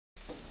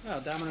Well,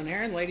 Damen und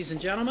Herren, ladies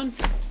and gentlemen,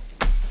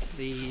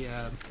 the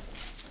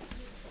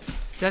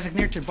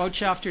designated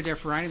Botschafter der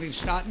Vereinigten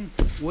Staaten,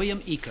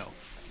 William Eacho.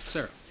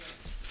 Sir.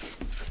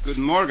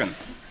 Guten Morgen.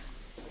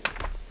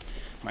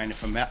 Meine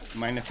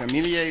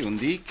Familie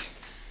und ich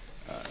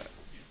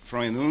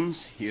freuen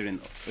uns, hier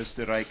in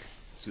Österreich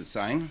zu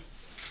sein.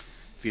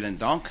 Vielen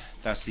Dank,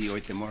 dass Sie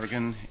heute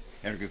Morgen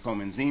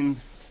hergekommen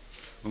sind,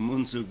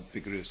 uns zu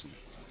begrüßen.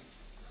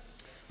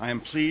 I am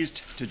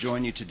pleased to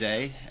join you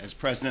today as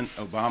President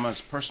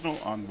Obama's personal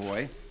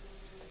envoy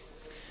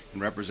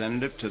and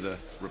representative to the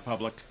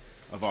Republic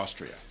of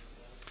Austria.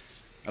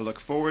 I look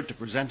forward to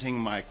presenting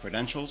my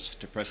credentials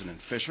to President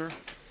Fischer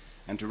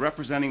and to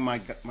representing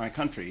my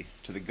country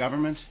to the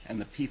government and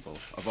the people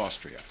of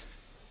Austria.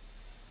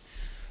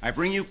 I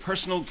bring you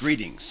personal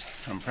greetings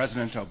from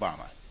President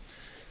Obama.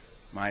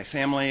 My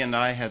family and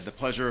I had the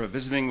pleasure of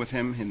visiting with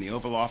him in the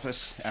Oval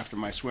Office after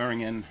my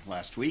swearing-in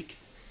last week,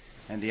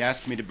 and he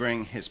asked me to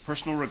bring his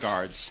personal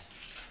regards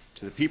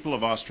to the people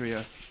of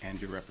Austria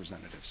and your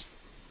representatives.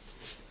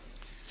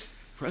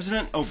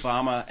 President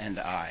Obama and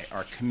I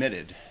are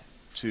committed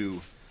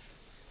to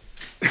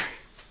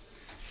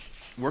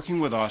working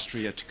with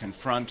Austria to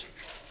confront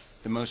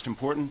the most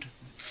important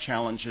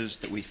challenges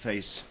that we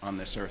face on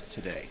this earth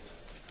today,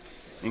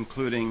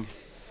 including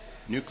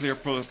nuclear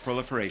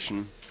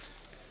proliferation,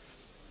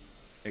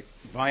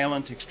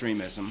 violent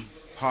extremism,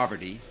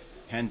 poverty,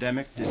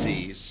 pandemic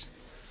disease,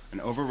 an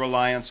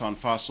over-reliance on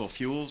fossil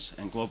fuels,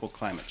 and global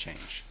climate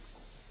change.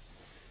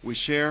 We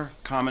share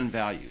common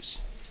values,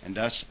 and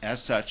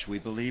as such, we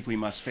believe we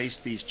must face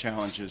these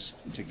challenges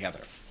together.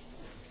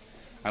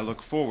 I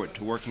look forward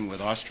to working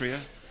with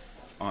Austria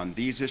on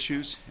these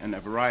issues and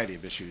a variety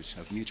of issues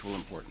of mutual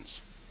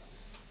importance.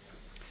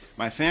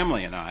 My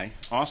family and I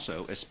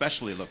also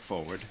especially look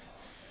forward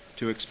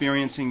to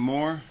experiencing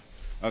more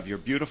of your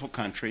beautiful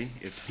country,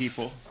 its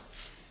people,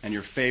 and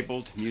your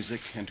fabled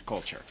music and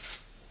culture.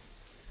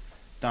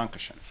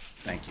 Dankeschön.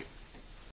 Thank you.